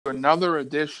another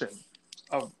edition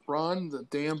of Run the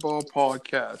Damn Ball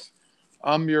podcast.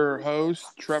 I'm your host,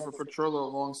 Trevor Petrillo.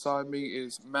 Alongside me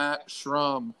is Matt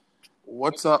Schrum.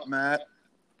 What's up, Matt?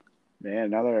 Man,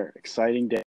 another exciting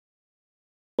day.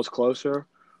 Almost closer.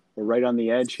 We're right on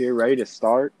the edge here, ready to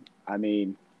start.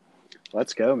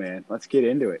 Let's go, man. Let's get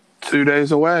into it. 2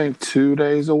 days away. 2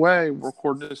 days away. We're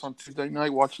recording this on Tuesday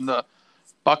night, watching the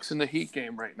Bucks and the Heat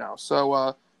game right now.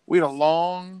 So we had a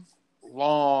long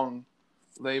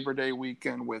Labor Day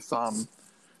weekend with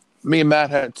me and Matt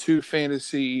had two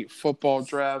fantasy football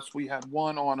drafts. We had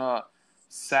one on a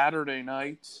Saturday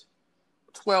night,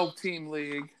 12-team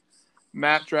league.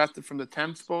 Matt drafted from the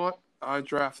 10th spot. I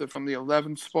drafted from the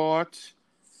 11th spot.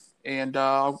 And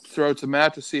I'll throw it to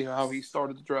Matt to see how he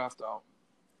started the draft out.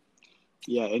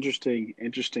 Yeah, interesting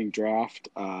draft.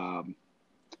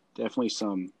 Definitely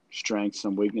some strengths,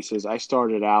 some weaknesses. I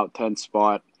started out 10th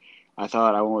spot. I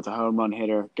thought I went with a home run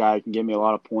hitter, guy who can give me a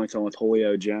lot of points. I went with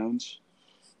Julio Jones.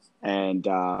 And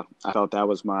I thought that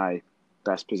was my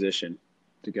best position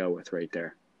to go with right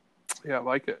there. Yeah, I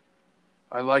like it.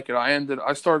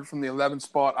 I started from the 11th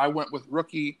spot. I went with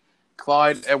rookie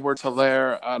Clyde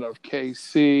Edwards-Helaire out of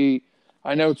KC.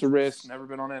 I know it's a risk. Never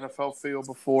been on an NFL field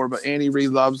before, but Andy Reid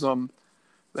loves them.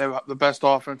 They have the best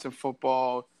offense in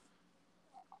football.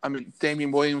 I mean,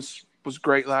 Damian Williams was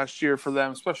great last year for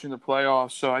them, especially in the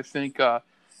playoffs. So I think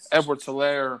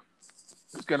Edwards-Helaire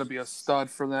is going to be a stud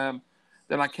for them.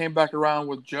 Then I came back around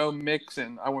with Joe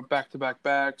Mixon. I went back-to-back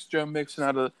backs. Joe Mixon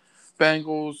out of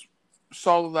Bengals,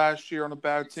 solid last year on a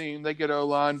bad team. They get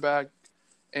O-line back,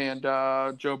 and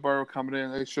Joe Burrow coming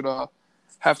in. They should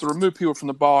have to remove people from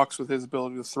the box with his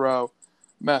ability to throw.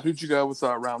 Matt, who'd you go with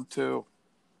round two?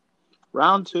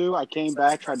 Round two, I came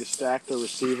back, tried to stack the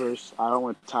receivers. I went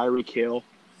with Tyreek Hill.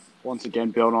 Once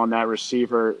again, build on that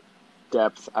receiver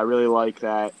depth. I really like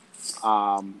that.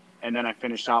 And then I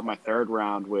finished out my third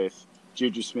round with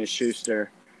Juju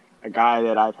Smith-Schuster, a guy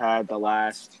that I've had the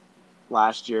last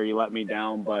year. He let me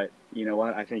down, but you know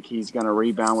what? I think he's going to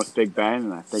rebound with Big Ben,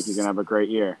 and I think he's going to have a great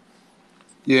year.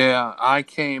 Yeah, I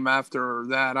came after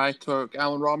that. I took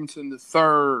Allen Robinson in the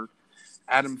third,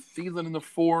 Adam Thielen in the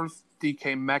fourth,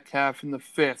 DK Metcalf in the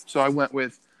fifth. So I went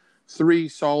with three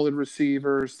solid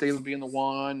receivers, Thielen being the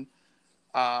one,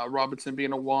 Robinson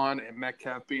being a one, and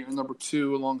Metcalf being a number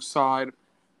two alongside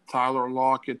Tyler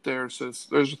Lockett there. So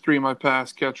there's three of my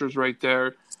pass catchers right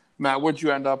there. Matt, what'd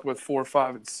you end up with 4,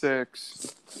 5, and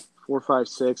 6? 4, 5,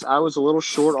 6. I was a little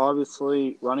short,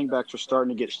 obviously. Running backs were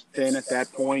starting to get thin at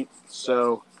that point.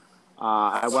 So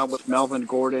I went with Melvin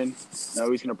Gordon. He's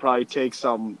going to probably take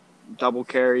some double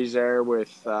carries there with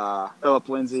Phillip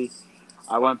Lindsay.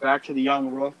 I went back to the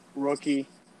young rookie,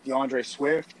 DeAndre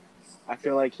Swift. I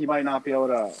feel like he might not be able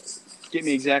to get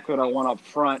me exactly what I want up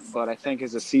front, but I think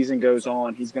as the season goes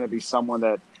on, he's going to be someone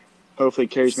that hopefully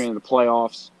carries me into the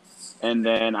playoffs. And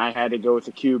then I had to go with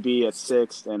the QB at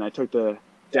 6th, and I took the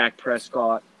Dak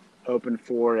Prescott, hoping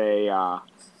for a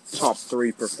top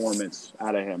 3 performance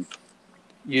out of him.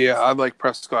 Yeah, I like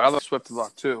Prescott. I like Swift a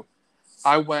lot too.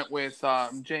 I went with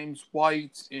James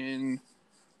White in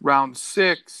round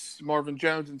 6, Marvin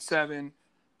Jones in 7,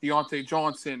 Deontay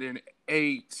Johnson in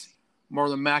 8,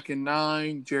 Marlon Mack in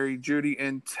 9, Jerry Jeudy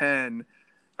in 10.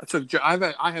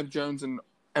 I have Jones in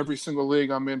every single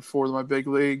league I'm in for my big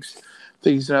leagues. I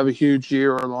think he's going to have a huge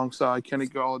year alongside Kenny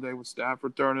Golladay with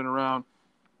Stafford turning around.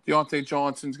 Deontay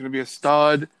Johnson's going to be a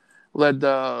stud. Led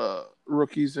the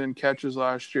rookies in catches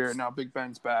last year. Now Big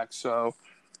Ben's back, so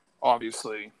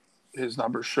obviously his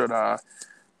numbers should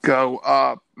go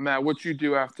up. Matt, what'd you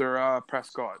do after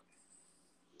Prescott?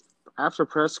 After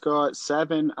Prescott,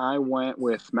 7, I went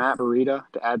with Matt Breida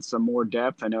to add some more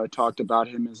depth. I know I talked about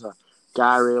him as a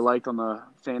guy I really liked on the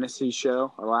fantasy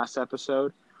show, our last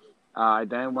episode. I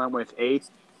then went with 8.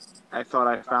 I thought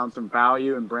I found some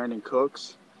value in Brandon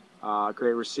Cooks.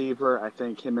 Great receiver. I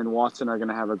think him and Watson are going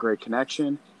to have a great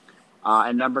connection.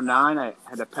 And number 9, I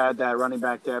had to pad that running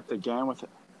back depth again with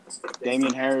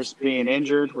Damian Harris being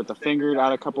injured with the finger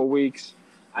out a couple weeks.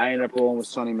 I ended up rolling with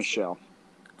Sonny Michel.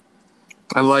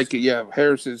 I like it. Yeah,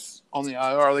 Harris is on the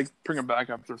IR. They bring him back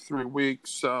after 3 weeks.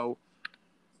 So,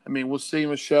 I mean, we'll see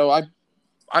Michel.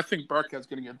 I think Burkhead's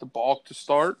going to get the bulk to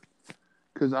start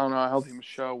because I don't know how healthy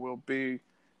Michel will be.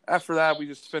 After that, we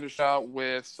just finished out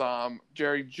with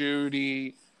Jerry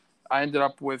Jeudy. I ended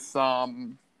up with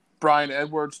Bryan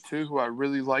Edwards, too, who I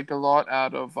really like a lot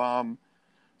out of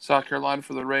South Carolina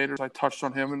for the Raiders. I touched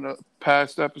on him in the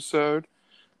past episode.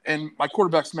 And my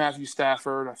quarterback's Matthew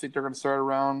Stafford. I think they're going to start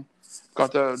around.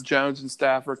 Got the Jones and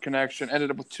Stafford connection.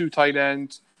 Ended up with 2 tight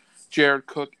ends, Jared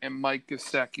Cook and Mike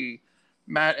Gesicki.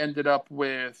 Matt ended up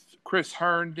with Chris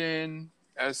Herndon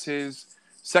as his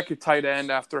second tight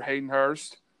end after Hayden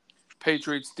Hurst.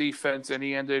 Patriots defense, and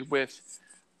he ended with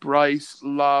Bryce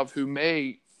Love, who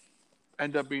may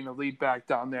end up being a lead back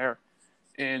down there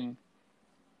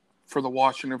for the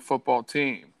Washington football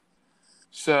team.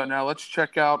 So now let's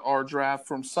check out our draft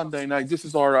from Sunday night. This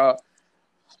is our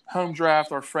home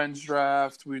draft, our friends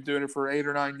draft. We've been doing it for 8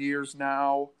 or 9 years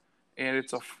now, and it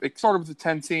started with a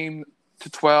 10 team to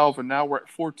 12, and now we're at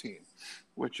 14,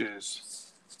 which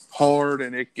is hard,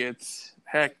 and it gets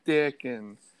hectic.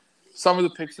 And some of the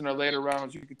picks in the later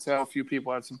rounds, you can tell a few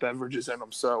people had some beverages in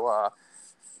them. So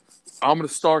I'm going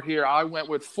to start here. I went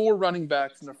with 4 running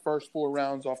backs in the first 4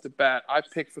 rounds off the bat. I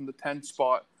picked from the 10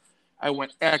 spot. I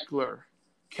went Eckler,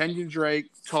 Kenyon Drake,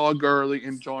 Todd Gurley,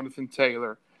 and Jonathan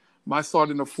Taylor. My thought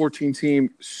in the 14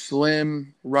 team,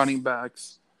 slim running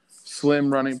backs. So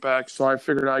I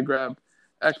figured I'd grab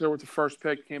Eckler with the first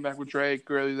pick, came back with Drake,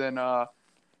 Gurley, then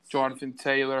Jonathan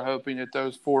Taylor, hoping that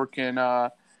those 4 can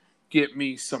get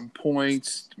me some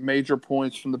points, major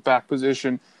points from the back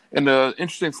position. And the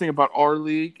interesting thing about our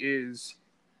league is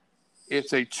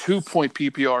it's a 2-point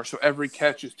PPR, so every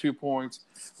catch is 2 points.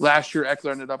 Last year,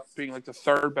 Eckler ended up being like the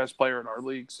 3rd best player in our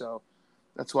league, so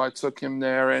that's why I took him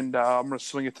there. And I'm going to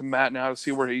swing it to Matt now to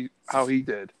see how he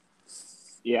did.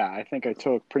 Yeah, I think I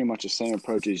took pretty much the same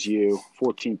approach as you.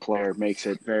 14-player makes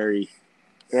it very,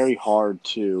 very hard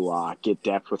to get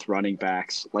depth with running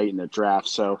backs late in the draft.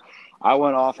 So I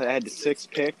went off. I had the 6th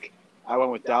pick. I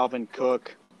went with Dalvin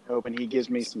Cook, hoping he gives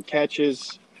me some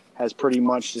catches. Has pretty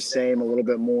much the same, a little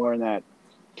bit more in that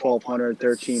 1,200,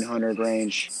 1,300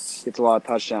 range. Gets a lot of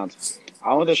touchdowns. I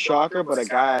went with a shocker, but a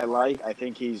guy I like. I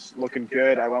think he's looking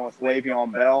good. I went with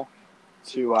Le'Veon Bell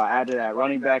to add to that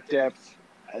running back depth.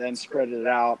 I then spread it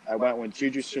out. I went with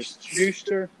Juju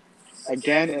Schuster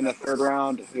again in the 3rd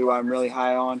round, who I'm really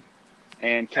high on,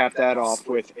 and capped that off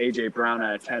with A.J. Brown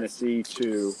out of Tennessee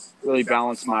to really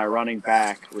balance my running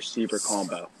back receiver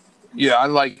combo. Yeah, I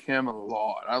like him a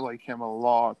lot.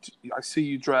 I see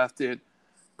you drafted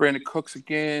Brandon Cooks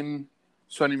again,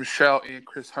 Sonny Michel, and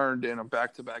Chris Herndon on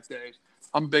back-to-back days.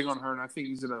 I'm big on Herndon. I think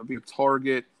he's going to be a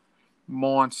target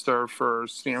monster for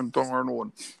Sam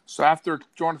Darnold. So after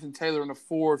Jonathan Taylor in the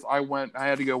 4th, I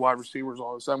had to go wide receivers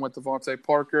all of a sudden. I went Devontae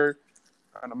Parker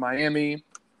out of Miami,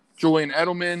 Julian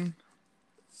Edelman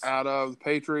out of the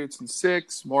Patriots in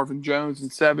 6, Marvin Jones in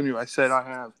 7, who I said I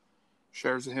have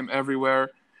shares of him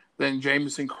everywhere. Then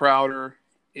Jamison Crowder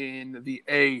in the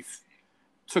 8th.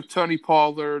 Took Tony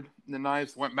Pollard in the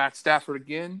 9th. Went Matt Stafford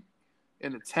again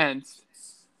in the 10th,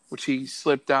 which he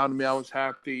slipped down to me. I was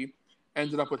happy.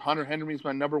 Ended up with Hunter Henry as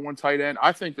my number 1 tight end.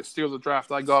 I think the steal of the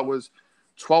draft I got was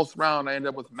 12th round. I ended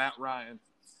up with Matt Ryan.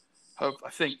 I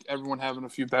think everyone having a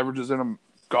few beverages in them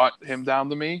got him down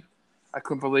to me. I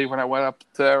couldn't believe when I went up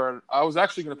there. I was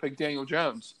actually going to pick Daniel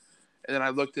Jones. And then I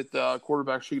looked at the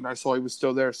quarterback sheet and I saw he was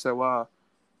still there. So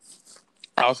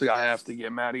I was like, I have to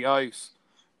get Matty Ice.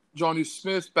 Johnny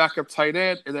Smith, backup tight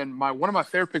end. And then one of my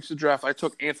favorite picks of the draft, I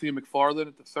took Anthony McFarland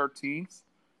at the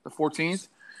 14th.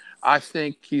 I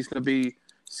think he's going to be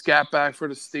scat back for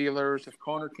the Steelers. If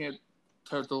Connor can't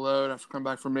tote the load after coming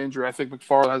back from injury, I think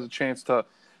McFarland has a chance to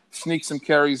sneak some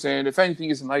carries in. If anything,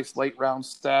 he's a nice late-round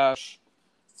stash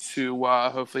to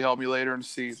hopefully help me later in the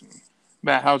season.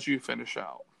 Matt, how'd you finish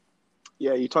out?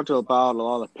 Yeah, you talked about a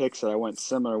lot of the picks that I went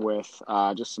similar with,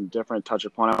 just some different touch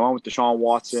upon. I went with Deshaun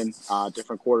Watson,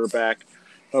 different quarterback,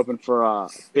 hoping for a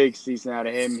big season out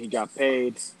of him. He got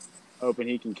paid, hoping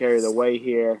he can carry the way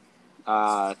here.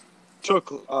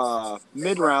 Took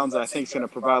mid-rounds I think is going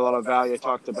to provide a lot of value. I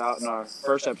talked about in our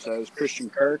first episode, Christian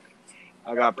Kirk.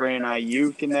 I got Brandon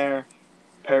Ayuk in there.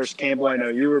 Paris Campbell, I know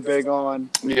you were big on.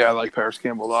 Yeah, I like Paris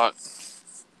Campbell a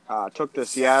lot. Took the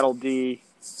Seattle D.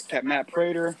 Kept Matt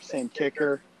Prater, same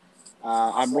kicker.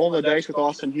 I'm rolling the dice with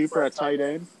Austin Hooper at tight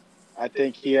end. I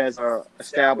think he has an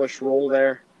established role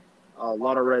there. A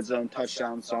lot of red zone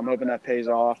touchdowns, so I'm hoping that pays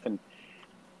off. And,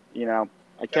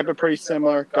 I kept it pretty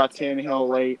similar. Got Tannehill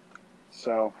late.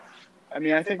 So, I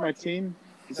think my team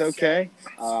is okay.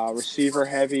 Receiver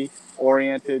heavy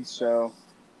oriented. So,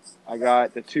 I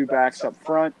got the 2 backs up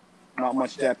front. Not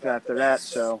much depth after that.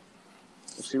 So,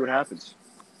 we'll see what happens.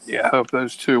 Yeah, I hope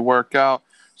those 2 work out.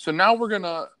 So now we're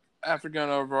gonna, after going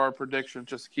over our predictions,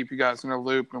 just to keep you guys in a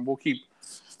loop, and we'll keep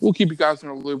you guys in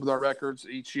a loop with our records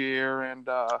each year and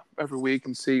every week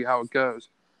and see how it goes.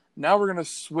 Now we're gonna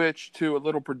switch to a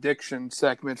little prediction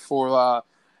segment for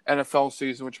NFL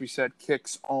season, which we said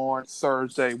kicks on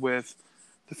Thursday with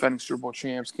defending Super Bowl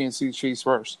champs Kansas City Chiefs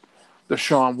versus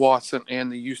Deshaun Watson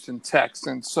and the Houston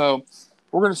Texans. So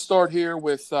we're gonna start here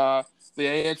with the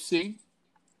AFC,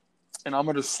 and I'm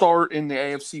gonna start in the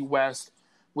AFC West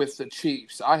with the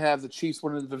Chiefs. I have the Chiefs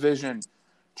winning the division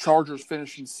Chargers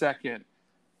finishing second.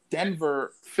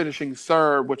 Denver finishing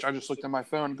third, which I just looked at my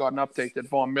phone and got an update that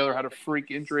Von Miller had a freak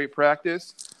injury at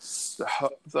practice.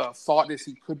 The thought is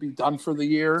he could be done for the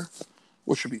year,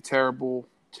 which would be terrible,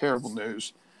 terrible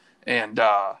news. And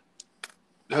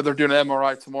they're doing an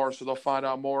MRI tomorrow, so they'll find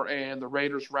out more. And the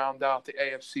Raiders round out the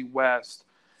AFC West.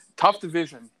 Tough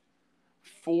division.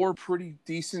 4 pretty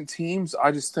decent teams.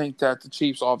 I just think that the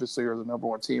Chiefs obviously are the number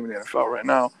 1 team in the NFL right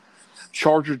now.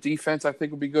 Chargers defense, I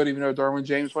think, will be good, even though Derwin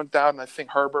James went down. And I think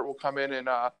Herbert will come in and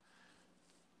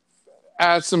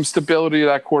add some stability to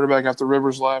that quarterback after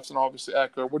Rivers left, and obviously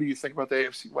Echo. What do you think about the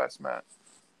AFC West, Matt?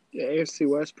 Yeah, AFC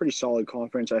West, pretty solid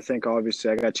conference. I think,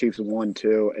 obviously, I got Chiefs 1,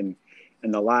 2, and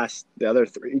the other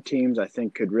 3 teams I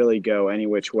think could really go any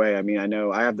which way. I mean, I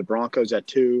know I have the Broncos at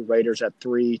 2, Raiders at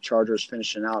 3, Chargers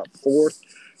finishing out at 4th,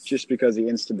 just because of the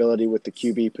instability with the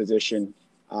QB position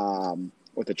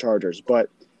with the Chargers. But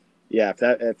yeah,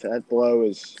 if that blow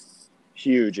is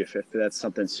huge, if that's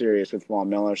something serious with Von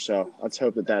Miller, so let's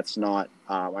hope that that's not.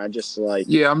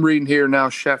 Yeah, I'm reading here now.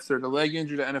 Schefter, the leg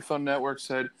injury to NFL Network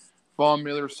said Von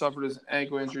Miller suffered his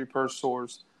ankle injury per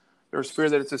source. There's fear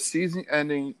that it's a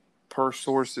season-ending per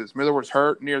sources. Miller was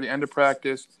hurt near the end of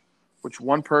practice, which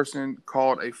one person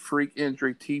called a freak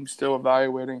injury. Team still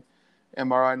evaluating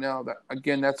MRI now.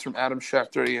 That's from Adam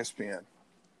Schefter at ESPN.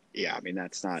 Yeah, I mean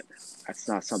that's not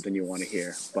something you want to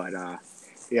hear, but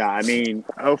yeah, I mean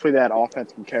hopefully that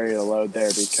offense can carry the load there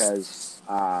because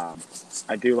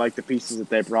I do like the pieces that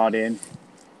they brought in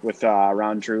with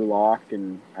around Drew Lock,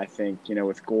 and I think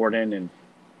with Gordon and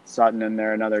Sutton in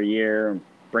there another year, and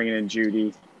bringing in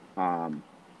Judy,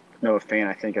 Noah Fant,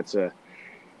 I think it's a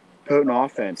potent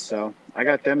offense. So I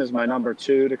got them as my number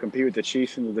 2 to compete with the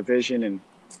Chiefs in the division, and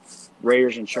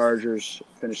Raiders and Chargers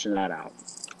finishing that out.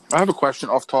 I have a question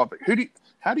off topic.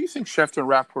 How do you think Schefter and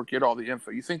Rappaport get all the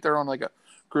info? You think they're on like a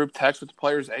group text with the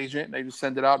player's agent and they just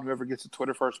send it out and whoever gets the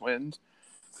Twitter first wins?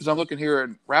 Because I'm looking here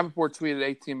and Rappaport tweeted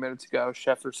 18 minutes ago,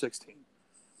 Schefter 16.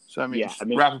 So, I mean,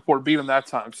 Rappaport beat him that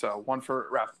time. So, 1 for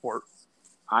Rappaport.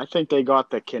 I think they got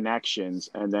the connections,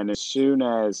 and then as soon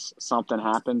as something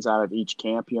happens out of each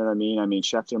camp, you know what I mean? I mean,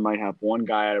 Schefter might have one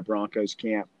guy at a Broncos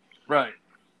camp. Right.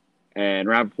 And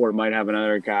Rappaport might have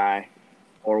another guy,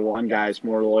 or one guy's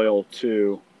more loyal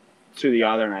to the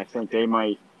other, and I think they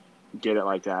might get it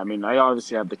like that. I mean, they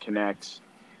obviously have the connects.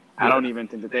 I don't even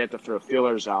think that they have to throw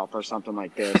feelers out for something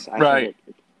like this. I think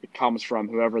it comes from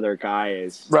whoever their guy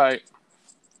is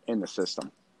in the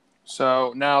system.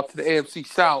 So now to the AFC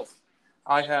South.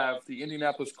 I have the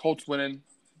Indianapolis Colts winning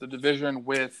the division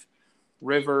with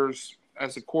Rivers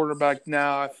as a quarterback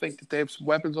now. I think that they have some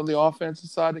weapons on the offensive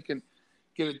side that can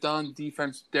get it done.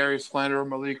 Defense, Darius Slander,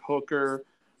 Malik Hooker.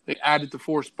 They added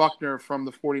DeForest Buckner from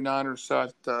the 49ers so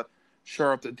to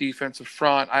shore up the defensive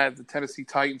front. I have the Tennessee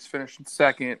Titans finishing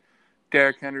second.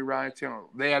 Derrick Henry, Ryan Tannehill.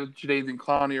 They added Jadeveon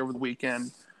Clowney over the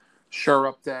weekend. Shore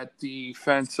up that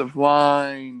defensive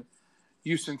line.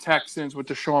 Houston Texans with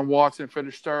Deshaun Watson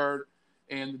finished third.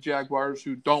 And the Jaguars,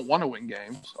 who don't want to win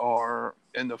games, are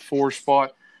in the 4th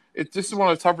spot. This is one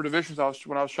of the tougher divisions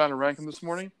when I was trying to rank them this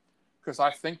morning because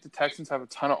I think the Texans have a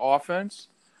ton of offense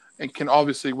and can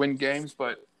obviously win games,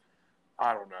 but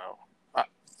I don't know.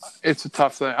 It's a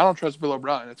tough thing. I don't trust Bill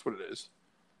O'Brien. That's what it is.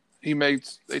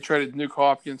 They traded Nuke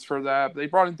Hopkins for that. They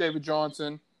brought in David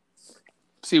Johnson.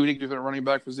 See what he can do in a running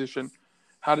back position.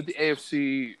 How did the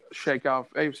AFC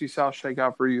South shake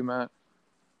out for you, Matt?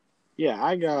 Yeah,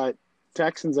 I got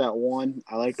Texans at 1.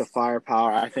 I like the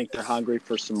firepower. I think they're hungry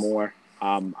for some more.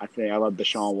 I love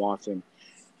Deshaun Watson.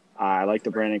 I like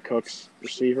the Brandon Cooks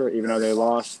receiver, even though they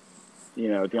lost,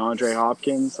 DeAndre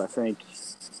Hopkins. I think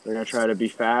they're going to try to be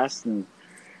fast, and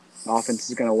the offense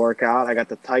is going to work out. I got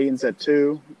the Titans at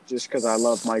 2, just because I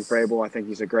love Mike Vrabel. I think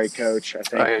he's a great coach. I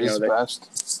think he's the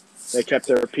best. They kept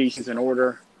their pieces in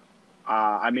order.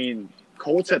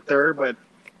 Colts at 3rd, but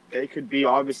they could be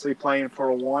obviously playing for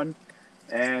a 1.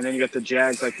 And then you got the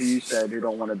Jags, like you said, who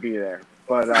don't want to be there.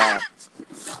 But, I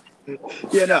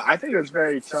think it's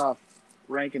very tough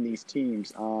ranking these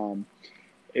teams.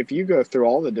 If you go through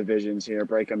all the divisions here,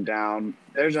 break them down,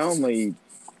 there's only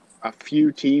a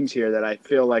few teams here that I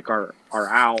feel like are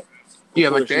out. Yeah,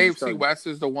 like the AFC West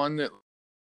is the one that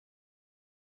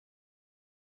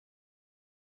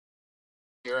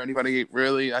anybody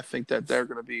really, I think that they're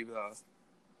going to be the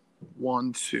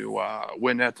one to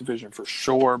win that division for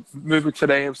sure. Moving to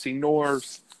the AFC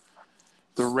North,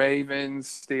 the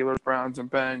Ravens, Steelers, Browns,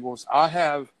 and Bengals. I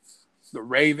have the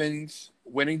Ravens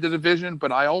winning the division,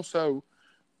 but I also,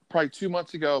 probably 2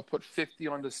 months ago, put 50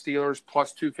 on the Steelers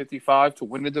plus 255 to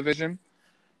win the division.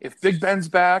 If Big Ben's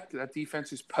back, that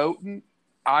defense is potent.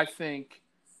 I think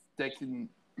they can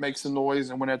makes a noise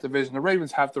and win that division. The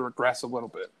Ravens have to regress a little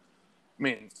bit. I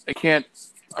mean, they can't.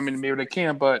 I mean, maybe they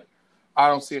can, but I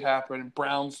don't see it happening.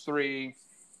 Browns 3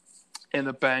 and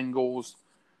the Bengals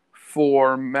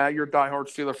 4. Matt, you're a diehard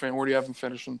Steeler fan. Where do you have them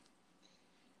finishing?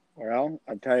 Well,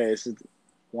 I tell you, this is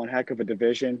one heck of a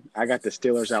division. I got the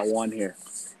Steelers at 1 here.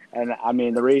 And, I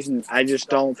mean, the reason I just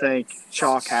don't think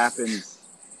chalk happens,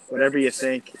 whatever you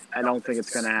think, I don't think it's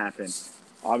going to happen.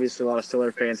 Obviously, a lot of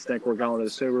Steelers fans think we're going to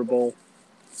the Super Bowl.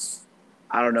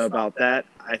 I don't know about that.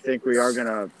 I think we are going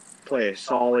to play a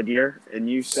solid year. And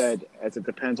you said, as it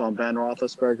depends on Ben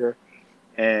Roethlisberger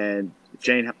and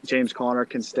James Conner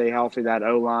can stay healthy, that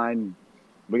O-line.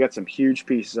 We got some huge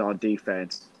pieces on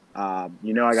defense. I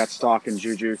got stock in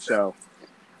Juju. So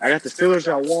I got the Steelers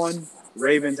at 1,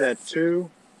 Ravens at 2,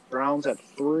 Browns at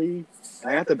 3.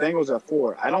 And I got the Bengals at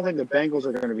 4. I don't think the Bengals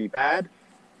are going to be bad.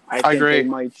 I think agree. they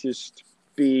might just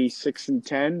be 6-10,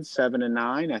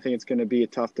 7-9. I think it's going to be a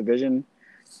tough division.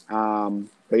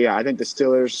 But yeah, I think the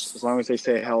Steelers, as long as they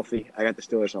stay healthy, I got the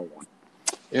Steelers at 1.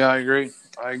 Yeah, I agree.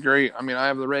 I mean, I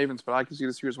have the Ravens, but I can see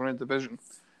the Steelers winning the division.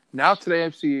 Now to the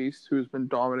AFC East, who's been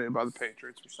dominated by the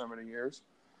Patriots for so many years.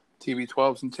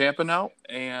 TB12's in Tampa now,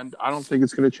 and I don't think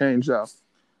it's going to change, though.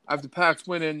 I have the Pats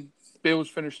winning, Bills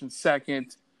finishing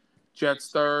 2nd,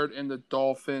 Jets 3rd, and the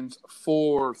Dolphins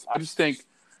 4th. I just think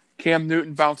Cam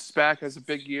Newton bounces back, has a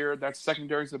big year. That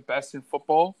secondary is the best in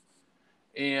football.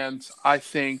 And I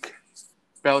think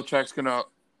Belichick's going to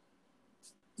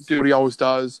do what he always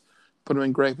does, put them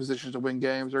in great positions to win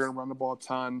games. They're going to run the ball a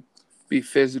ton, be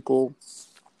physical.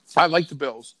 I like the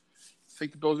Bills. I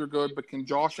think the Bills are good, but can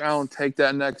Josh Allen take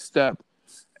that next step?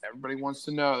 Everybody wants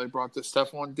to know. They brought the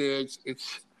Stephon Diggs.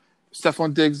 It's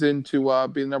Stephon Diggs in to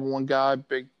be the number 1 guy,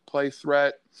 big play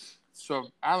threat. So if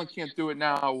Allen can't do it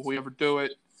now, will we ever do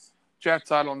it?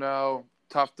 Jets, I don't know.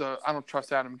 I don't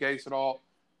trust Adam Gase at all.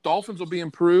 Dolphins will be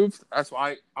improved. That's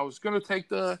why I was going to take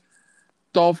the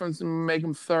Dolphins and make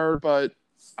them 3rd, but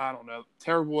I don't know.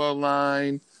 Terrible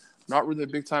line. Not really a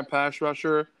big-time pass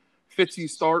rusher.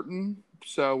 Fitzy's starting,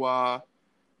 so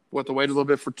we'll have to wait a little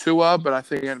bit for Tua, but I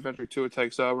think eventually Tua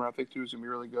takes over, and I think Tua's going to be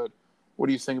really good. What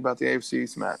do you think about the AFC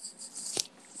East, Matt?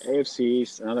 AFC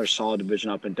East, another solid division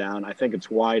up and down. I think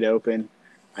it's wide open.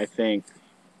 I think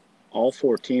all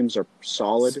 4 teams are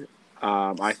solid.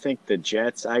 I think the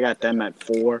Jets, I got them at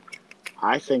 4.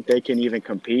 I think they can even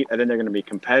compete. I think they're going to be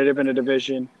competitive in a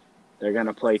division. They're going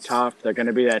to play tough. They're going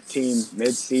to be that team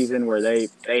mid-season where they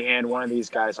hand one of these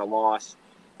guys a loss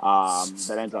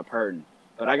that ends up hurting.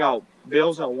 But I got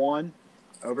Bills at 1,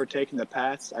 overtaking the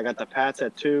Pats. I got the Pats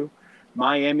at 2,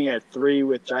 Miami at 3,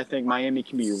 which I think Miami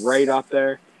can be right up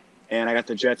there. And I got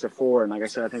the Jets at 4. And like I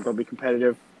said, I think they'll be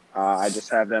competitive. I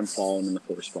just have them falling in the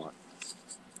 4th spot.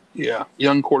 Yeah,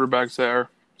 young quarterbacks there.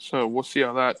 So we'll see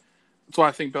how that – that's why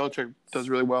I think Belichick does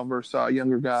really well versus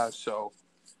younger guys. So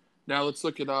now let's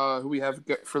look at who we have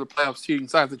for the playoff seeding.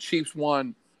 So I have the Chiefs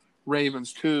 1,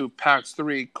 Ravens 2, Pats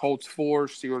 3, Colts 4,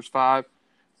 Steelers 5,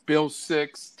 Bills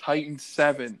 6, Titans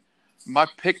 7. My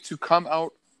pick to come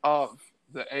out of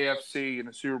the AFC in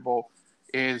the Super Bowl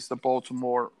is the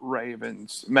Baltimore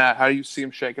Ravens. Matt, how do you see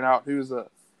them shaking out? Who's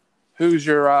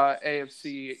your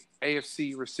AFC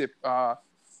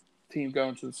team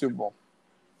going to the Super Bowl?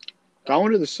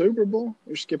 Going to the Super Bowl?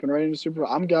 You're skipping right into the Super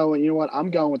Bowl. I'm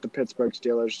going with the Pittsburgh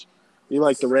Steelers. You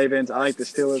like the Ravens. I like the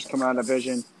Steelers coming out of the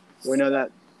division. We know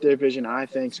that division, I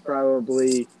think, is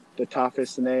probably the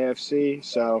toughest in the AFC.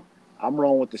 So I'm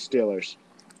rolling with the Steelers.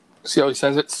 See how he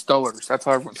says it? Stullers. That's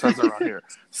how everyone says it around here.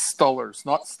 Stullers,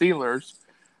 not Steelers.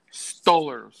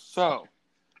 Stullers. So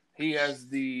he has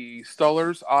the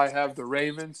Stullers. I have the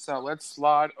Ravens. So let's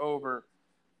slide over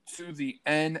to the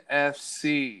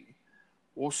NFC.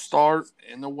 We'll start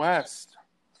in the West,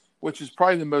 which is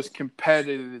probably the most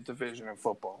competitive division in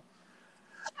football.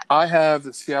 I have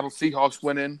the Seattle Seahawks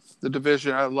winning the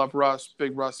division. I love Russ,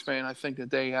 big Russ fan. I think that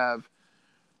they have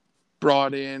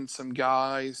brought in some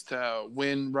guys to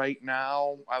win right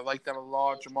now. I like them a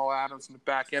lot. Jamal Adams in the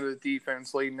back end of the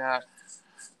defense leading that.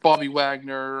 Bobby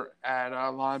Wagner at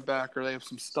linebacker. They have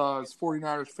some studs.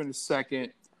 49ers finished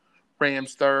 2nd.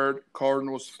 Rams 3rd.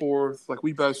 Cardinals 4th. Like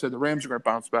we both said, the Rams are going to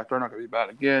bounce back. They're not going to be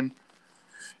bad again.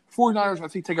 49ers, I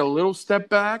think, take a little step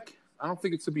back. I don't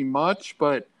think it's going to be much,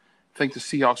 but I think the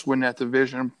Seahawks win that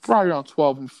division. Probably around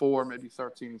 12-4, maybe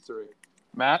 13-3.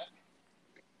 Matt?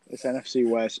 This NFC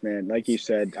West, man, like you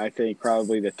said, I think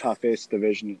probably the toughest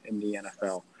division in the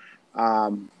NFL.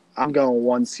 I'm going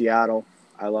 1 Seattle.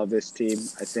 I love this team.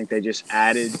 I think they just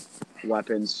added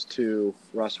weapons to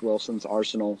Russ Wilson's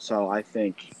arsenal, so I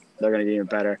think they're going to get even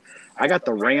better. I got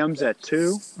the Rams at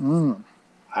 2.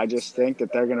 I just think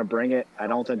that they're going to bring it. I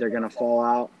don't think they're going to fall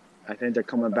out. I think they're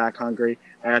coming back hungry.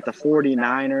 I got the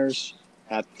 49ers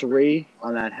at 3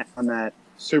 on that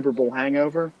Super Bowl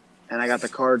hangover, and I got the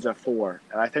Cards at 4.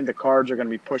 And I think the Cards are going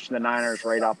to be pushing the Niners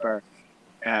right up there,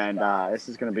 and this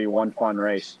is going to be one fun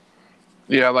race.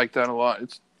 Yeah, I like that a lot.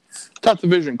 It's tough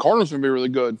division. Cardinals going to be really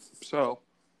good, so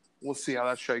we'll see how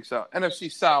that shakes out.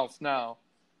 NFC South now.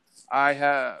 I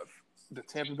have the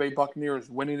Tampa Bay Buccaneers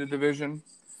winning the division.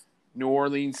 New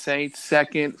Orleans Saints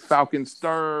second, Falcons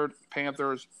third,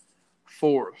 Panthers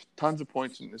fourth. Tons of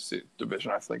points in this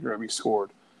division. I think are going to be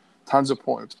scored. Tons of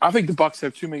points. I think the Bucs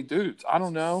have too many dudes. I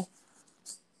don't know.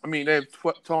 I mean, they have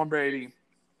Tom Brady,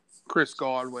 Chris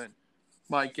Godwin,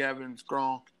 Mike Evans,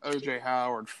 Gronk, O.J.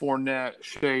 Howard, Fournette,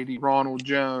 Shady, Ronald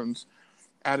Jones.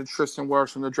 Added Tristan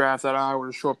Wirfs in the draft that hour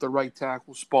to show up the right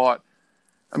tackle spot.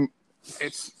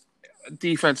 It's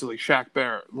defensively Shaq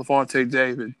Barrett, Levante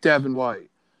David, Devin White,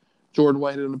 Jordan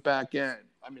White in the back end.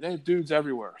 I mean, they have dudes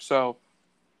everywhere. So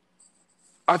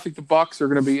I think the Bucs are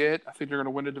going to be it. I think they're going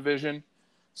to win the division.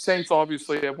 Saints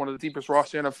obviously have one of the deepest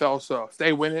rosters in the NFL, so if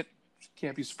they win it,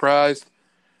 can't be surprised.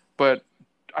 But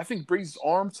I think Brees'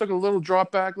 arm took a little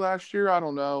drop back last year. I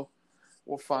don't know.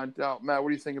 We'll find out. Matt, what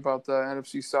do you think about the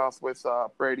NFC South with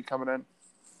Brady coming in?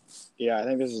 Yeah, I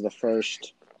think this is the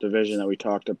first division that we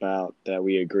talked about that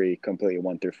we agree completely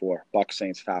 1 through 4. Bucs,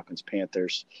 Saints, Falcons,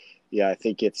 Panthers. Yeah, I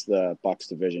think it's the Bucs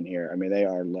division here. I mean, they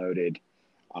are loaded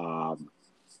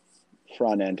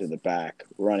front end to the back.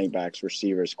 Running backs,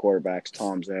 receivers, quarterbacks.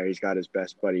 Tom's there. He's got his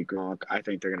best buddy Gronk. I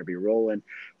think they're going to be rolling.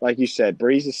 Like you said,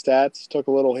 Brees' stats took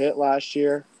a little hit last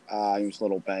year. He was a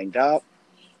little banged up.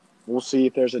 We'll see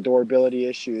if there's a durability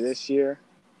issue this year.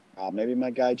 Maybe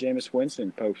my guy Jameis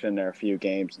Winston pokes in there a few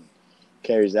games and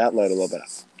carries that load a little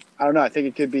bit. I don't know. I think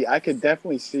it could be – I could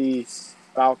definitely see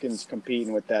Falcons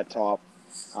competing with that top.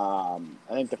 I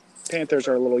think the Panthers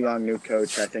are a little young, new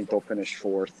coach. I think they'll finish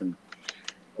 4th, and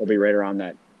they'll be right around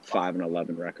that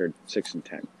 5-11 record,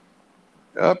 6-10.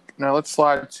 Yep. Now let's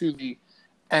slide to the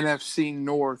NFC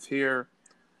North here.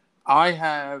 I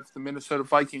have the Minnesota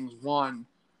Vikings 1,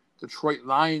 Detroit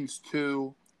Lions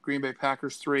 2, Green Bay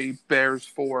Packers 3, Bears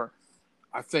 4.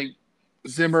 I think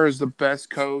Zimmer is the best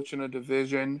coach in the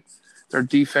division. Their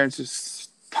defense is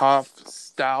tough,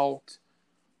 stout.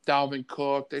 Dalvin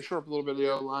Cook. They showed up a little bit of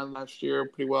the O-line last year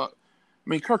pretty well. I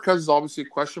mean, Kirk Cousins is obviously a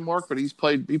question mark, but he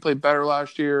played better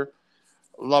last year.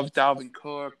 Love Dalvin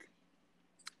Cook.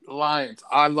 The Lions,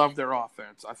 I love their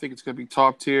offense. I think it's going to be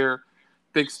top tier.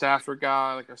 Big Stafford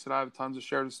guy. Like I said, I have tons of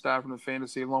shares of Stafford in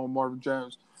fantasy along with Marvin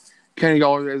Jones. Kenny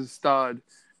Galladay is a stud.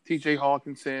 T.J.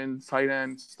 Hawkinson, tight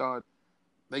end, stud.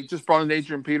 They just brought in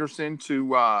Adrian Peterson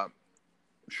to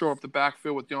shore up the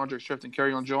backfield with DeAndre Swift and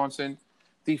Kerryon Johnson.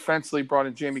 Defensively brought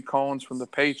in Jamie Collins from the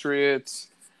Patriots.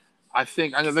 I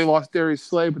know they lost Darius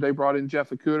Slay, but they brought in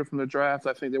Jeff Okudah from the draft.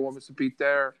 I think they want us to beat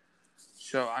there.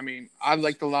 So, I mean, I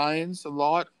like the Lions a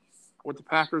lot. With the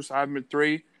Packers, I have them at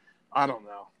 3. I don't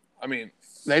know. I mean,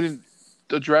 they didn't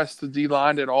address the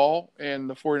D-line at all, and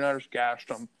the 49ers gashed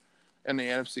them in the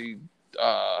NFC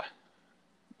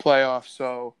playoffs.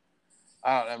 So,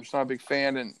 I don't know. I'm just not a big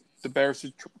fan, and the Bears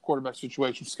quarterback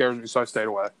situation scares me, so I stayed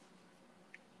away.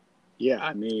 Yeah,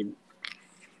 I mean,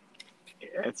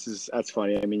 that's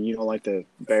funny. I mean, you don't like the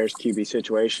Bears QB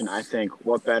situation. I think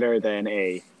what better than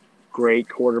a great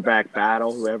quarterback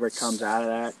battle? Whoever comes out of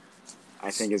that, I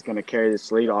think is going to carry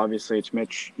this lead. Obviously, it's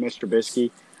Mr.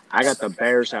 Trubisky. I got the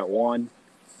Bears at 1.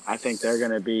 I think they're going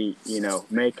to be,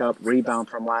 make up, rebound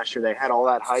from last year. They had all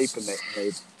that hype and they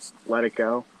let it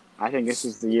go. I think this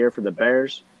is the year for the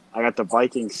Bears. I got the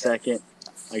Vikings second.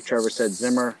 Like Trevor said,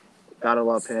 Zimmer, gotta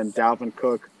love him. Dalvin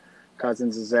Cook.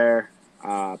 Cousins is there,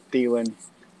 Thielen,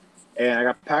 and I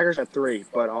got Packers at 3.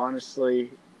 But honestly,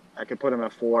 I could put them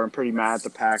at 4. I'm pretty mad at the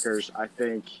Packers.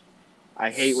 I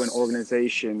hate when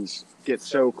organizations get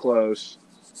so close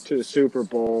to the Super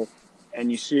Bowl,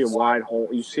 and you see a wide hole.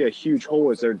 You see a huge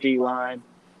hole as their D line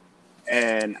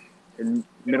and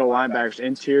middle linebackers,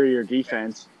 interior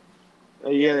defense.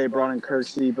 Yeah, they brought in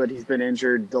Kirksey, but he's been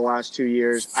injured the last 2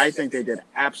 years. I think they did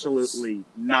absolutely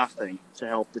nothing to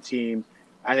help the team.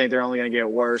 I think they're only going to get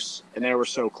worse, and they were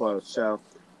so close. So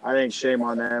I think shame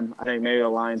on them. I think maybe the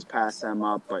Lions pass them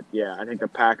up. But, yeah, I think the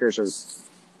Packers are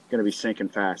going to be sinking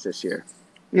fast this year.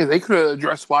 Yeah, they could have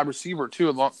addressed wide receiver, too,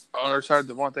 on their side of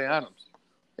Devontae Adams.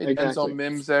 They had Denzel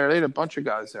Mims there. They had a bunch of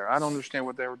guys there. I don't understand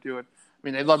what they were doing. I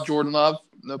mean, they love Jordan Love,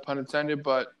 no pun intended,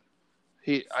 but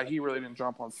he really didn't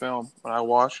jump on film when I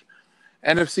watched.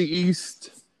 NFC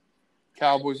East,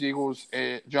 Cowboys, Eagles,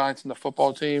 Giants, and the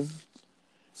football team.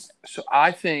 So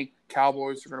I think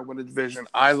Cowboys are going to win the division.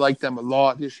 I like them a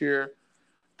lot this year.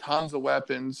 Tons of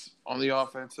weapons on the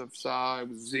offensive side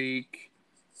with Zeke,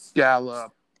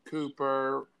 Gallup,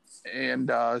 Cooper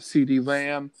and C.D.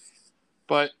 Lamb.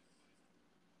 But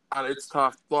it's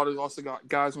tough. A lot of also got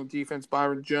guys on defense,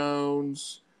 Byron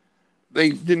Jones.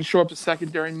 They didn't show up to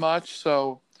secondary much,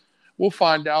 so we'll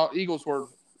find out. Eagles were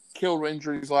killed with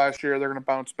injuries last year. They're going to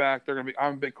bounce back.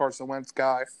 I'm a big Carson Wentz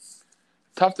guy.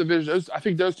 Tough division. I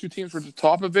think those two teams were at the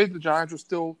top of it. The Giants were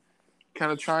still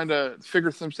kind of trying to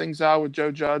figure some things out with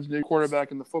Joe Judge, new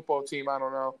quarterback, in the football team. I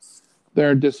don't know.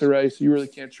 They're in disarray, so you really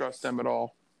can't trust them at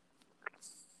all.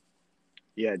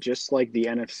 Yeah, just like the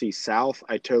NFC South,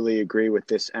 I totally agree with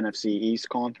this NFC East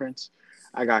conference.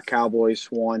 I got Cowboys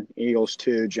 1, Eagles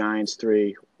 2, Giants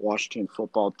 3, Washington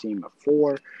football team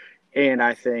 4. And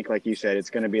I think, like you said, it's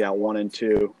going to be that 1 and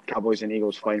 2, Cowboys and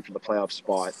Eagles fighting for the playoff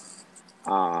spot,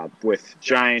 with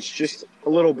Giants just a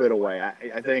little bit away.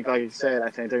 I think, like you said, I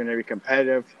think they're going to be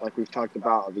competitive, like we've talked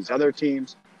about with these other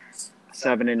teams,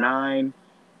 7-9,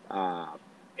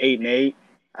 8-8.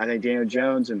 I think Daniel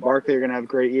Jones and Barkley are going to have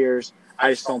great years.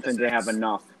 I just don't think they have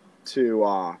enough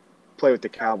to play with the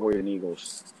Cowboys and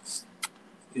Eagles.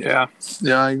 Yeah,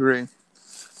 I agree.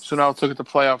 So now let's look at the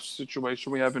playoff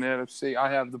situation we have in NFC.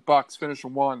 I have the Bucs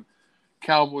finishing 1,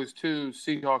 Cowboys 2,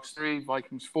 Seahawks 3,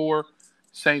 Vikings 4,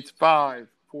 Saints 5,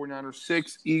 49ers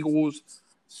 6, Eagles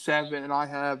 7, and I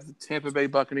have the Tampa Bay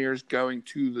Buccaneers going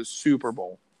to the Super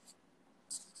Bowl.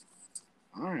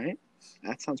 All right.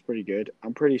 That sounds pretty good.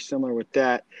 I'm pretty similar with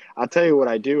that. I'll tell you what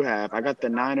I do have. I got the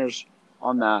Niners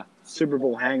on the Super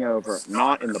Bowl hangover,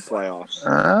 not in the playoffs.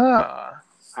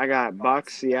 I got Bucs,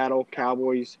 Seattle,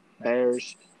 Cowboys,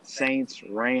 Bears, Saints,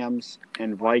 Rams,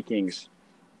 and Vikings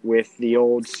with the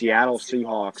old Seattle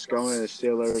Seahawks going to the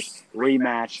Steelers.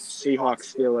 Rematch,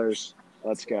 Seahawks-Steelers.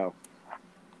 Let's go.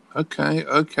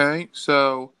 Okay.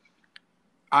 So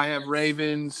I have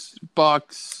Ravens,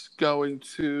 Bucs going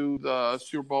to the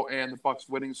Super Bowl, and the Bucs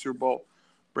winning Super Bowl.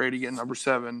 Brady getting number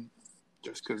 7,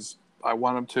 just because I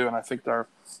want them to, and I think they're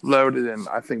loaded, and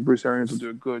I think Bruce Arians will do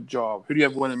a good job. Who do you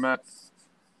have winning, Matt?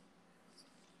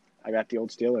 I got the old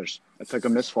Steelers. I took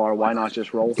them this far. Why not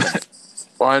just roll with it?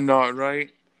 Why not, right?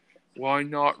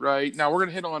 Now we're going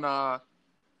to hit on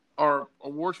our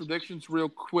awards predictions real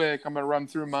quick. I'm going to run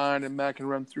through mine, and Matt can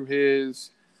run through his.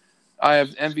 I have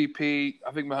MVP.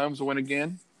 I think Mahomes will win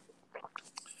again.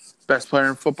 Best player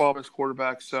in football, best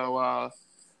quarterback. So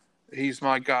he's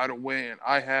my guy to win.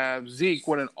 I have Zeke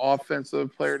winning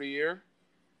Offensive Player of the Year.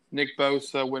 Nick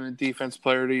Bosa winning Defense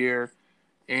Player of the Year.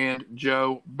 And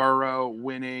Joe Burrow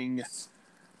winning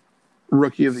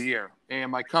Rookie of the Year.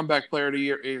 And my comeback player of the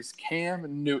year is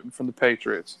Cam Newton from the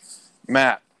Patriots.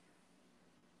 Matt,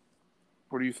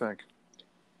 what do you think?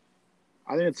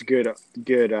 I think it's a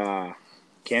good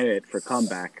candidate for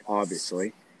comeback,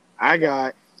 obviously. I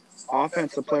got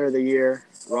Offensive Player of the Year,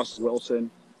 Russell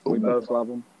Wilson. We both love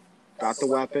him. Got the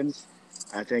weapons.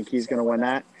 I think he's going to win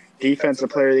that. Defensive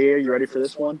Player of the Year, you ready for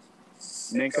this one?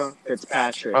 Minkah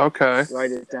Fitzpatrick. Okay.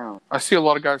 Write it down. I see a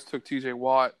lot of guys took TJ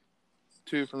Watt,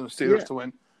 too, from the Steelers to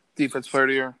win Defense Player of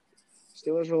the Year.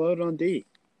 Steelers are loaded on D.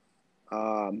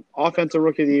 Offensive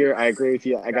Rookie of the Year, I agree with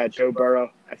you. I got Joe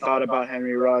Burrow. I thought about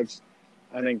Henry Ruggs.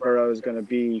 I think Burrow is going to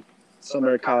be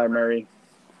similar to Kyler Murray.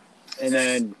 And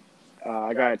then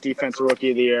I got Defensive Rookie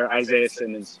of the Year. Isaiah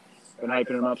Simmons. Been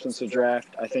hyping him up since the draft.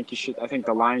 I think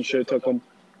the Lions should have took him,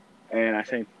 and I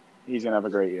think he's going to have a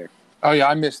great year. Oh, yeah,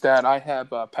 I missed that. I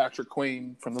have Patrick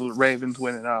Queen from the Ravens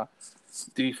winning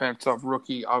Defensive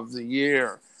Rookie of the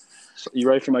Year. So you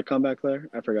ready for my comeback player?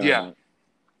 I forgot. Yeah.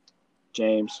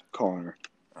 James Conner.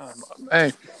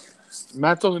 Hey,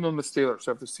 Matt's only on the Steelers,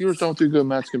 so if the Steelers don't do good,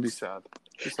 Matt's going to be sad.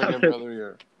 Just like every other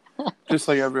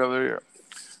year.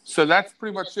 So that's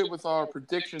pretty much it with our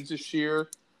predictions this year.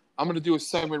 I'm going to do a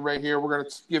segment right here. We're going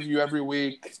to give you every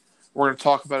week. We're going to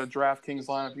talk about a DraftKings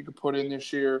lineup you could put in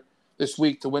this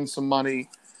week to win some money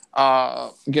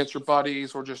against your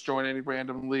buddies or just join any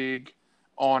random league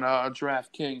on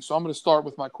DraftKings. So I'm going to start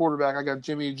with my quarterback. I got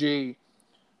Jimmy G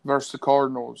versus the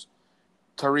Cardinals.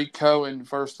 Tariq Cohen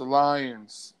versus the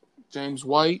Lions. James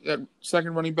White at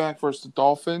second running back versus the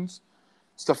Dolphins.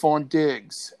 Stephon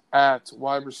Diggs at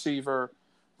wide receiver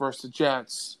versus the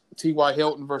Jets. T.Y.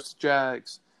 Hilton versus the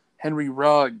Jags. Henry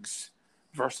Ruggs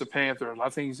versus the Panthers. I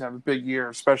think he's going to have a big year,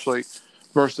 especially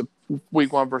versus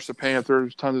week 1 versus the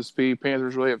Panthers. Tons of speed.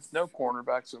 Panthers really have no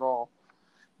cornerbacks at all.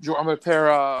 I'm going to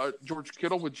pair George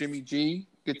Kittle with Jimmy G.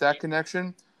 Get that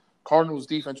connection. Cardinals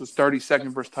defense was 32nd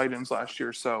versus tight ends last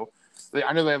year, so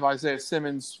I know they have Isaiah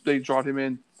Simmons. They brought him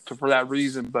in for that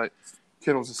reason, but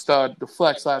Kittle's a stud. The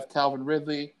flex, I have Calvin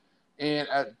Ridley. And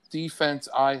at defense,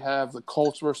 I have the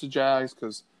Colts versus the Jags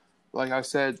because, like I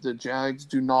said, the Jags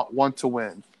do not want to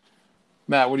win.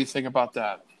 Matt, what do you think about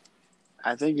that?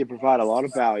 I think you provide a lot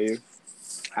of value.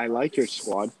 I like your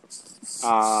squad.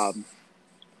 Um,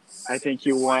 I think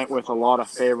you went with a lot of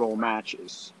favorable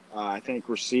matches. I think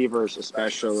receivers,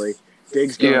 especially.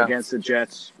 Diggs going Yeah, against the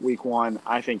Jets week 1.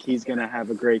 I think he's going to have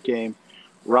a great game.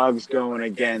 Ruggs going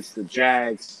against the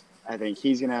Jags. I think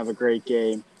he's going to have a great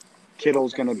game.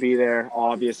 Kittle's going to be there,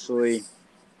 obviously.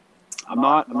 I'm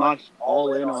not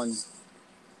all in on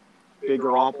Big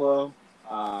Garoppolo.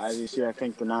 As you see, I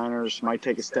think the Niners might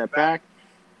take a step back,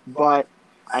 but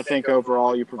I think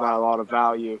overall you provide a lot of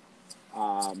value.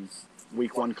 Um,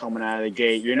 week 1 coming out of the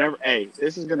gate,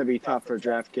 this is going to be tough for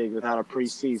DraftKings without a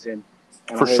preseason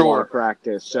and a for whole lot sure. of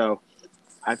practice. So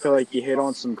I feel like you hit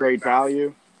on some great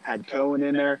value. Had Cohen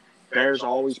in there. Bears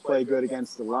always play good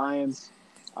against the Lions.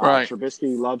 Right.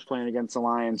 Trubisky loves playing against the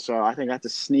Lions, so I think that's a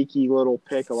sneaky little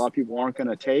pick a lot of people aren't going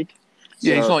to take.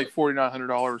 Yeah, he's So only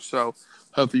 $4,900, so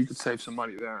hopefully you could save some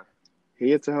money there. he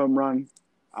hits a home run.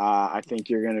 I think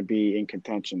you're going to be in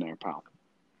contention there, pal.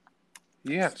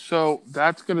 Yeah, so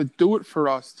that's going to do it for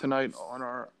us tonight on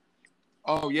our –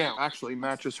 oh, yeah, actually,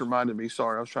 Matt just reminded me.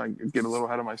 Sorry, I was trying to get a little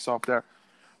ahead of myself there.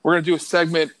 We're going to do a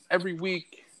segment every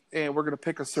week, and we're going to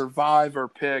pick a survivor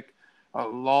pick. A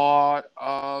lot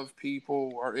of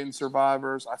people are in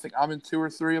survivors. I think I'm in 2 or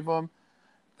 3 of them,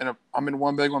 and I'm in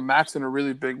one big one. Matt's in a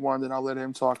really big one that I'll let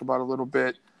him talk about a little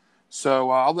bit. So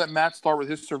I'll let Matt start with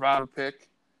his survivor pick,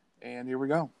 and here we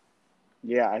go.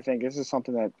 Yeah, I think this is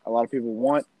something that a lot of people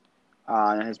want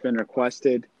and has been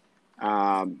requested.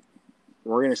 We're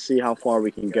going to see how far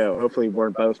we can go. Hopefully, we're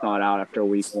both not out after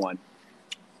week 1.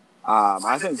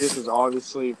 I think this is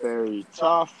obviously very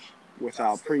tough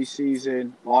without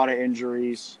preseason, a lot of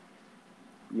injuries.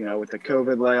 With the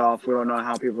COVID layoff, we don't know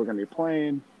how people are going to be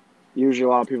playing. Usually, a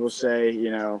lot of people say,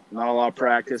 not a lot of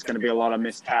practice, going to be a lot of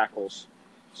missed tackles.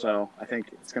 So I think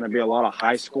it's going to be a lot of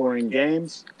high-scoring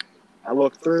games. I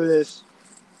looked through this.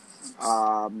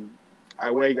 I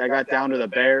got down to the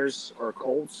Bears or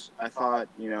Colts. I thought,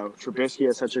 Trubisky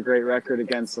has such a great record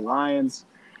against the Lions,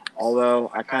 although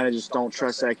I kind of just don't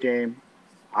trust that game.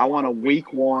 I want a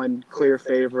week 1 clear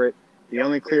favorite. The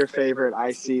only clear favorite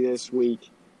I see this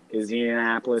week is the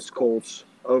Indianapolis Colts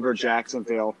over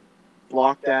Jacksonville.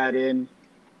 Block that in,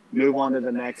 move on to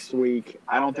the next week.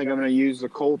 I don't think I'm going to use the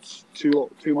Colts too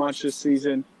much this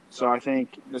season, so I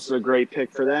think this is a great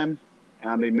pick for them,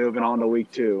 and I'll be moving on to week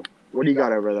 2. What do you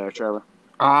got over there, Trevor?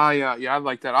 Yeah, I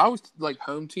like that. I always like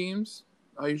home teams.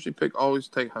 I usually always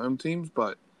take home teams,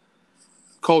 but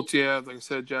Colts, yeah, like I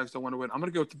said, Jags don't want to win. I'm going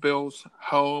to go with the Bills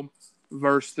home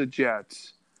versus the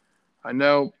Jets. I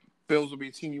know Bills will be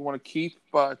a team you want to keep,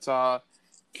 but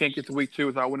can't get to week 2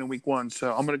 without winning week 1.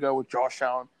 So I'm going to go with Josh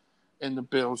Allen and the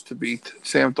Bills to beat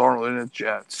Sam Darnold and the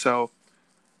Jets. So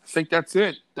I think that's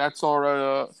it. That's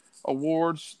our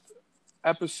awards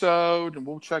episode, and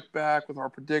we'll check back with our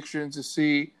predictions to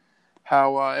see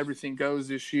how everything goes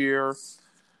this year.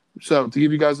 So to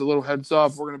give you guys a little heads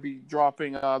up, we're going to be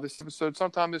dropping this episode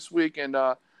sometime this week, and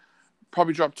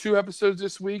probably drop 2 episodes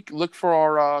this week. Look for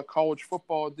our college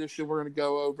football edition. We're going to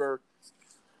go over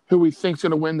who we think is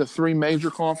going to win the 3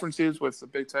 major conferences, with the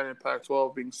Big Ten and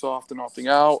Pac-12 being soft and opting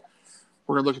out.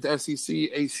 We're going to look at the SEC,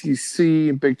 ACC,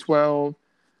 and Big 12.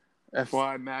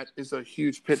 FYI, Matt is a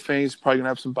huge Pitt fan. He's probably going to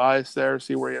have some bias there,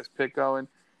 see where he has Pitt going.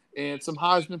 And some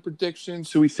Heisman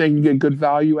predictions, who we think you get good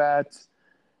value at.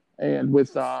 And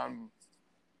with the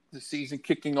season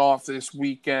kicking off this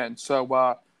weekend. So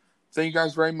thank you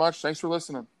guys very much. Thanks for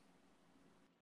listening.